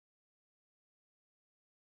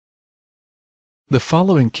The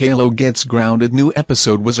following Caillou Gets Grounded new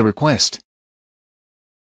episode was a request.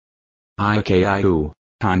 Hi Caillou,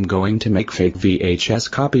 I'm going to make fake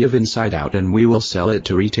VHS copy of Inside Out and we will sell it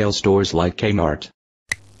to retail stores like Kmart.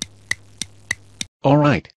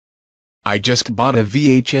 Alright. I just bought a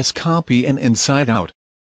VHS copy and Inside Out.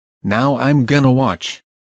 Now I'm gonna watch.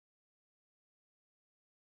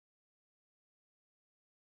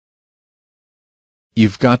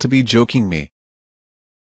 You've got to be joking me.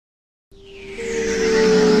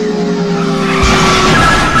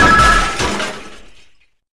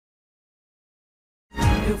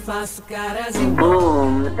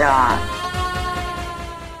 Boom dot.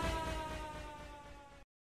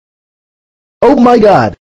 Oh my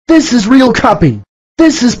god! This is real copy!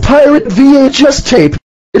 This is pirate VHS tape!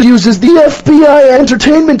 It uses the FBI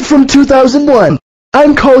entertainment from 2001!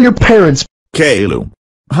 I'm call your parents! Caillou.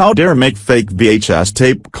 How dare make fake VHS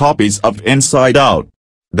tape copies of Inside Out?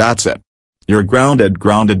 That's it. You're grounded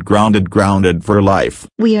for life.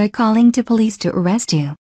 We are calling to police to arrest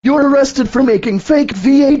you. You're arrested for making fake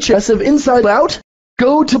VHS of Inside Out?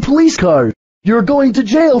 Go to police car! You're going to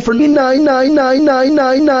jail for 9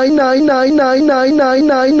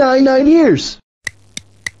 years!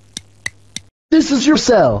 This is your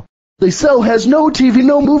cell. The cell has no TV,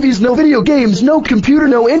 no movies, no video games, no computer,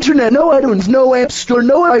 no internet, no iTunes, no App Store,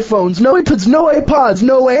 no iPhones, no iPads, no iPods,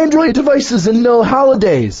 no Android devices, and no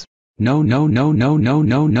holidays. No.